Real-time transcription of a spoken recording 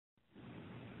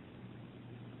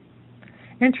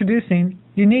Introducing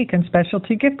Unique and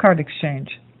Specialty Gift Card Exchange.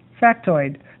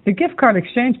 Factoid. The gift card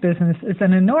exchange business is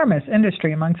an enormous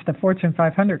industry amongst the Fortune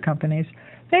 500 companies.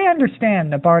 They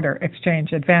understand the barter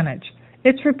exchange advantage.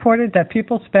 It's reported that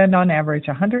people spend on average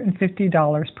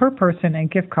 $150 per person in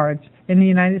gift cards in the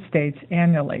United States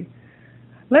annually.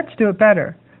 Let's do it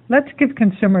better. Let's give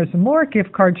consumers more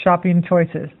gift card shopping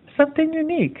choices, something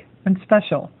unique and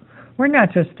special. We're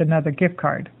not just another gift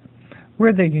card.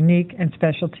 We're the Unique and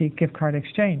Specialty Gift Card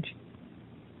Exchange.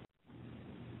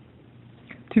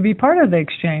 To be part of the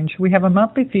exchange, we have a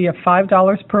monthly fee of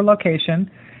 $5 per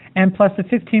location and plus a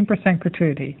 15%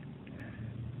 gratuity.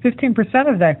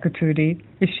 15% of that gratuity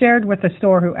is shared with the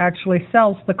store who actually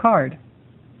sells the card.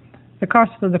 The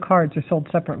cost of the cards are sold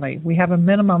separately. We have a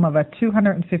minimum of a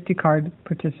 250 card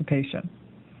participation.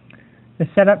 The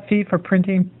setup fee for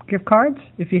printing gift cards,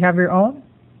 if you have your own,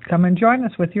 come and join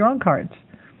us with your own cards.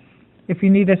 If you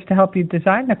need us to help you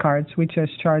design the cards, we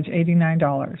just charge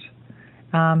 $89.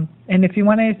 And if you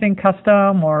want anything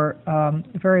custom or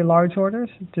very large orders,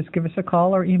 just give us a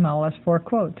call or email us for a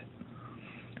quote.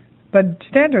 But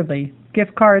standardly,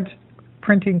 gift cards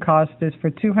printing cost is for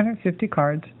 250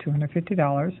 cards,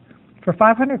 $250, for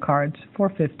 500 cards,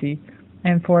 $450,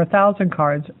 and for 1,000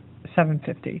 cards,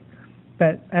 $750.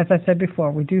 But as I said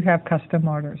before, we do have custom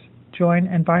orders. Join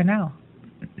and buy now.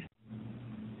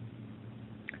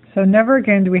 So never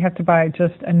again do we have to buy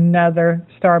just another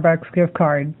Starbucks gift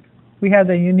card. We have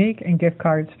the Unique and Gift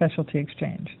Card Specialty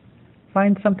Exchange.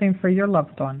 Find something for your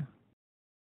loved one.